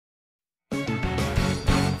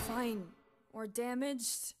fine or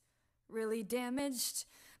damaged, really damaged,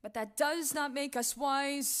 but that does not make us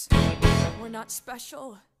wise. We're not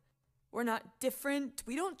special, we're not different,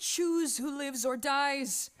 we don't choose who lives or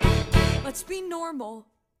dies. Let's be normal,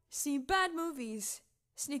 see bad movies,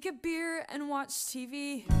 sneak a beer and watch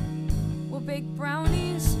TV. We'll bake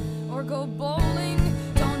brownies or go bowling.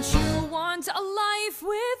 Don't you want a life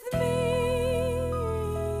with me?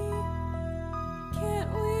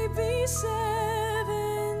 Can't we be 17?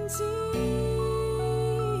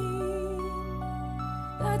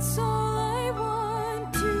 That's all I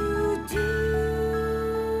want to do.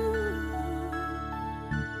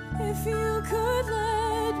 If you could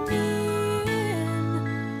let me in,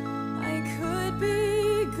 I could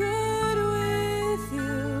be good with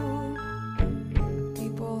you.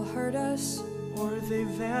 People hurt us, or they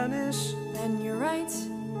vanish. and you're right,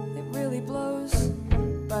 it really blows,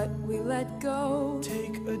 but we let go.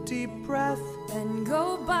 Take a deep breath, Then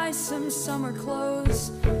go buy some summer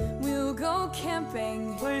clothes. We'll go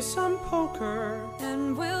camping, play some poker,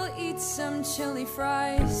 and we'll eat some chili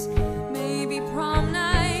fries. Maybe prom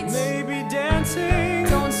night, maybe dancing.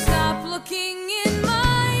 don't stop looking in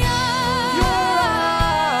my eyes. Your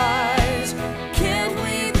eyes. Can't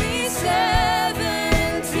we be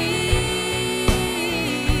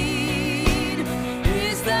 17?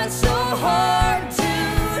 Is that so hard to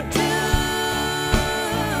do?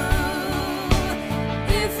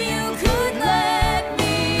 If you could let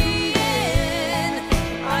me in,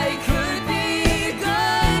 I could be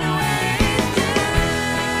good with you.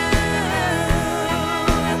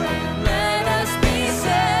 Let us be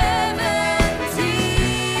 17.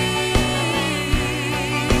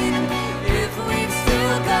 If we've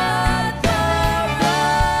still got the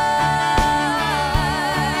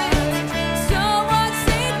right. So what's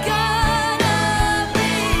it gonna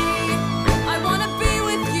be? I wanna be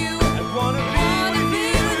with you. I wanna be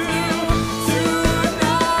with you.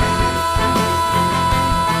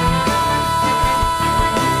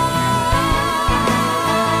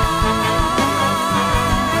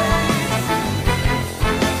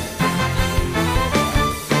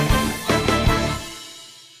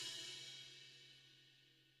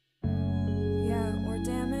 Yeah, we're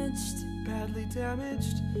damaged, Badly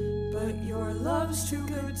damaged, but your love's too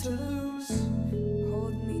good to lose.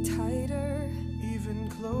 Hold me tighter, even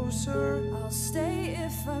closer. I'll stay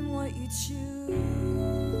if I'm what you choose.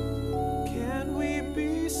 Can we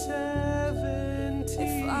be 17?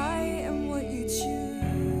 If I am what you choose.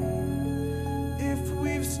 If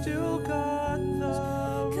we've still got